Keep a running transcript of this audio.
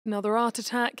Another art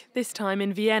attack, this time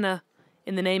in Vienna.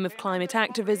 In the name of climate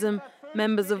activism,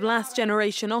 members of last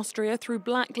generation Austria threw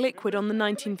black liquid on the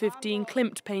 1915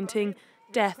 Klimt painting,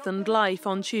 Death and Life,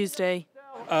 on Tuesday.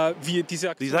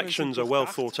 These actions are well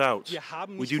thought out.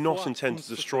 We do not intend to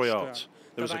destroy art.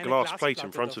 There is a glass plate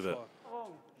in front of it.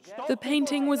 The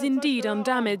painting was indeed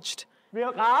undamaged.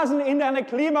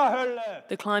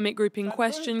 The climate group in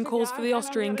question calls for the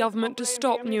Austrian government to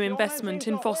stop new investment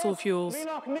in fossil fuels.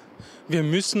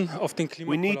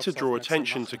 We need to draw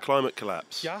attention to climate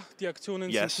collapse.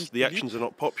 Yes, the actions are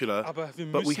not popular,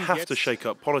 but we have to shake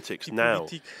up politics now.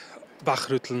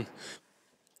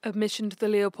 Admission to the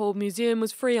Leopold Museum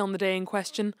was free on the day in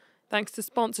question, thanks to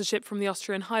sponsorship from the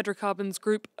Austrian hydrocarbons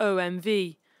group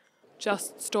OMV.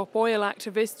 Just Stop Oil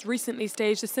activists recently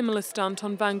staged a similar stunt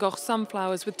on Van Gogh's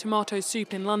sunflowers with tomato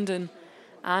soup in London.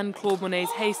 And Claude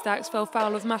Monet's haystacks fell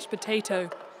foul of mashed potato,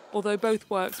 although both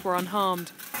works were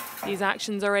unharmed. These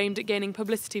actions are aimed at gaining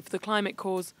publicity for the climate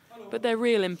cause, but their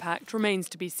real impact remains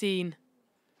to be seen.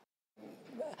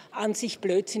 It's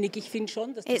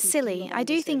silly. I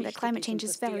do think that climate change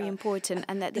is very important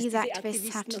and that these activists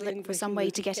have to look for some way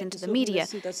to get into the media,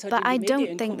 but I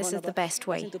don't think this is the best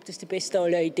way.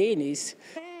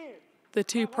 The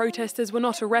two protesters were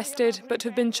not arrested, but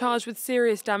have been charged with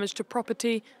serious damage to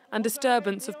property and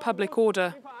disturbance of public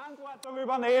order.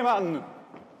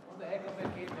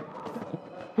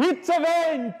 The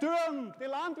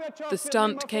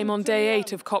stunt came on day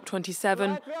 8 of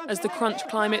COP27 as the crunch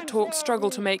climate talks struggle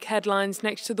to make headlines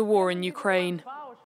next to the war in Ukraine.